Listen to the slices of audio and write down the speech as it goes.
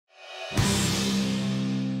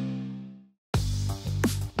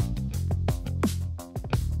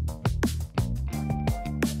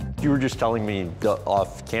You were just telling me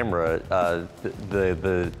off camera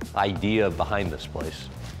the idea behind this place.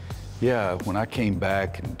 Yeah, when I came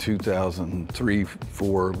back in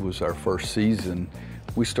 2003-04 was our first season,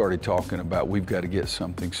 we started talking about we've got to get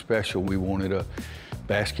something special. We wanted a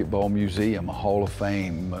basketball museum, a Hall of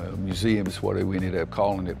Fame museum is what we ended up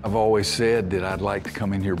calling it. I've always said that I'd like to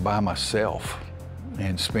come in here by myself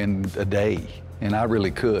and spend a day. And I really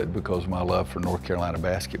could because of my love for North Carolina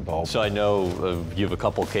basketball. So I know you have a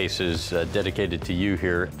couple cases dedicated to you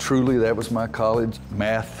here. Truly, that was my college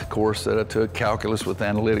math course that I took, calculus with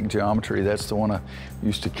analytic geometry. That's the one I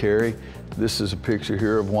used to carry. This is a picture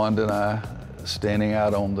here of Wanda and I standing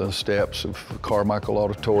out on the steps of Carmichael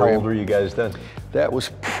Auditorium. How old were you guys then? That was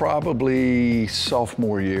probably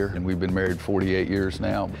sophomore year, and we've been married 48 years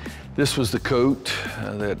now. This was the coat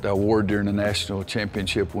that I wore during the national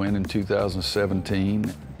championship win in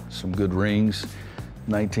 2017. Some good rings.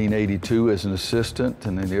 1982 as an assistant,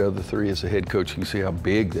 and then the other three as a head coach. You can see how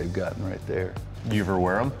big they've gotten right there. You ever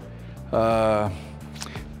wear them?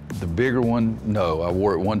 The bigger one, no. I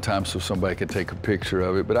wore it one time so somebody could take a picture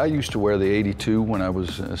of it, but I used to wear the 82 when I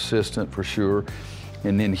was an assistant for sure.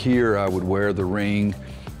 And then here I would wear the ring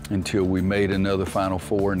until we made another Final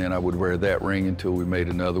Four, and then I would wear that ring until we made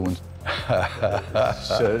another one.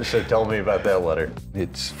 So tell me about that letter.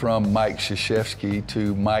 It's from Mike Krzyzewski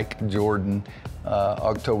to Mike Jordan,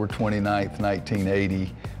 October 29th,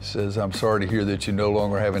 1980. Says, I'm sorry to hear that you no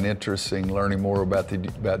longer have an interest in learning more about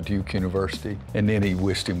Duke University. And then he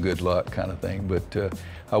wished him good luck kind of thing. But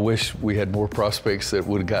I wish we had more prospects that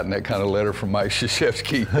would have gotten that kind of letter from Mike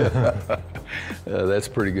Krzyzewski. That's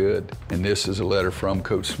pretty good. And this is a letter from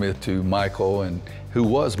Coach Smith to Michael, and who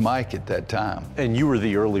was Mike at that time. And you were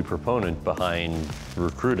the early proponent behind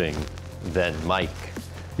recruiting then Mike.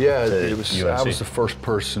 Yeah, I was the first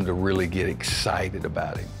person to really get excited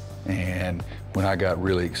about him. And when I got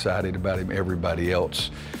really excited about him, everybody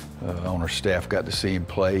else on our staff got to see him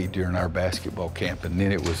play during our basketball camp. And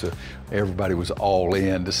then it was everybody was all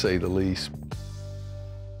in, to say the least.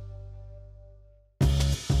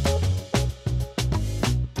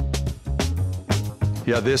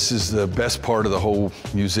 Yeah, this is the best part of the whole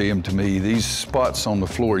museum to me. These spots on the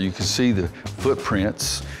floor, you can see the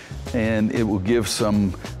footprints, and it will give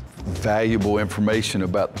some valuable information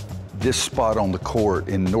about this spot on the court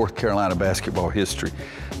in North Carolina basketball history.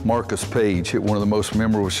 Marcus Page hit one of the most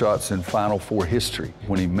memorable shots in Final Four history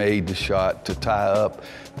when he made the shot to tie up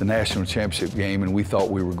the national championship game, and we thought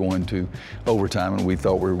we were going to overtime, and we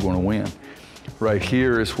thought we were going to win. Right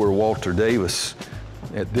here is where Walter Davis,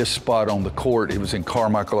 at this spot on the court, it was in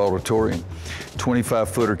Carmichael Auditorium.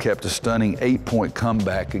 25-footer kept a stunning 8-point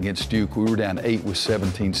comeback against Duke. We were down 8 with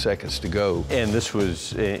 17 seconds to go. And this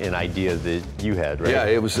was an idea that you had, right? Yeah,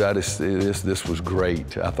 it was. This was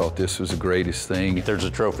great. I thought this was the greatest thing. There's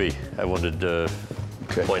a trophy I wanted to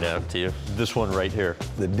point out to you. This one right here.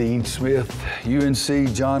 The Dean Smith,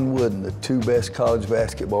 UNC, John Wooden, the two best college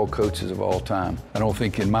basketball coaches of all time. I don't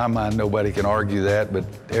think in my mind nobody can argue that, but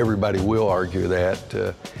everybody will argue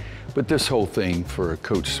that. But this whole thing for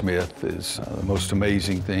Coach Smith is the most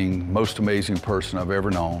amazing thing, most amazing person I've ever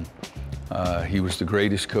known. He was the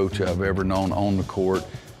greatest coach I've ever known on the court,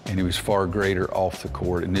 and he was far greater off the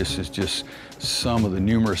court. And this is just some of the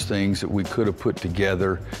numerous things that we could have put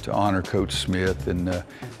together to honor Coach Smith. And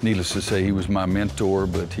needless to say, he was my mentor,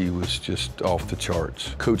 but he was just off the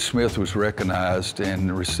charts. Coach Smith was recognized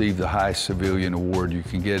and received the highest civilian award you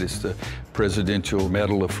can get. It's the Presidential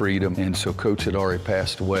Medal of Freedom. And so Coach had already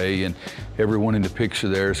passed away, and everyone in the picture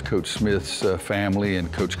there is Coach Smith's family,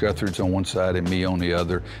 and Coach Guthridge's on one side and me on the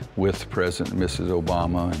other with President and Mrs.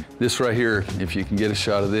 Obama. And this right here, if you can get a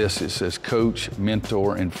shot of this, it says Coach,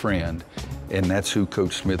 Mentor, and Friend. And that's who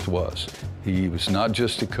Coach Smith was. He was not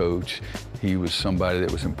just a coach, he was somebody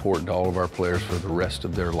that was important to all of our players for the rest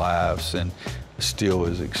of their lives, and still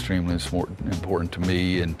is extremely important to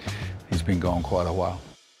me, and he's been gone quite a while.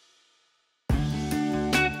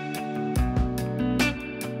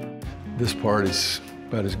 This part is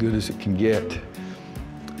about as good as it can get.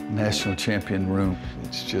 National champion room.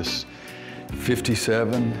 It's just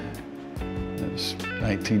 57. It was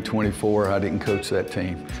 1924. I didn't coach that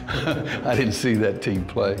team. I didn't see that team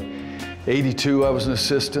play. 82, I was an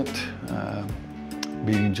assistant,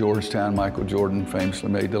 beating Georgetown. Michael Jordan famously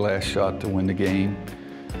made the last shot to win the game.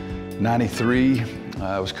 93,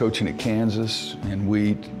 I was coaching at Kansas, and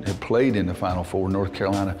we had played in the Final Four. North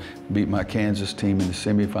Carolina beat my Kansas team in the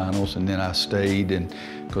semifinals, and then I stayed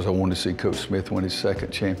because I wanted to see Coach Smith win his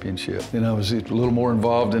second championship. Then I was a little more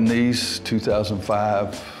involved in these.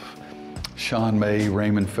 2005, Sean May,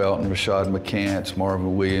 Raymond Felton, Rashad McCants,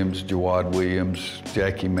 Marvin Williams, Jawad Williams,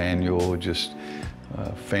 Jackie Manuel, just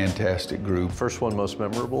fantastic group. First one most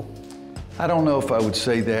memorable? I don't know if I would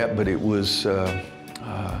say that, but it was,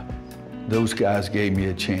 those guys gave me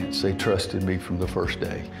a chance. They trusted me from the first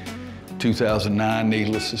day. 2009,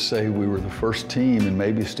 needless to say, we were the first team, and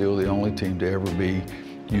maybe still the only team, to ever be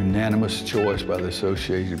unanimous choice by the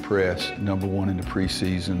Associated Press, #1 in the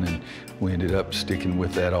preseason, and we ended up sticking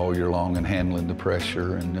with that all year long and handling the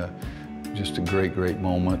pressure, and just a great, great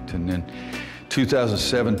moment. And then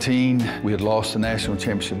 2017, we had lost the national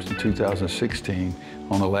championships in 2016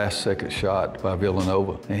 on a last-second shot by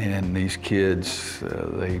Villanova. And these kids,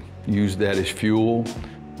 they used that as fuel.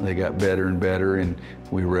 They got better and better, and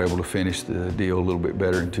we were able to finish the deal a little bit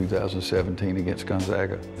better in 2017 against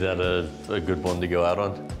Gonzaga. Is that a good one to go out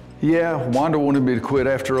on? Yeah, Wanda wanted me to quit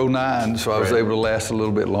after '09, so I was Right. able to last a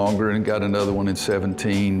little bit longer and got another one in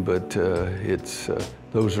 '17, but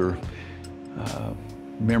those are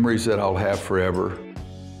memories that I'll have forever.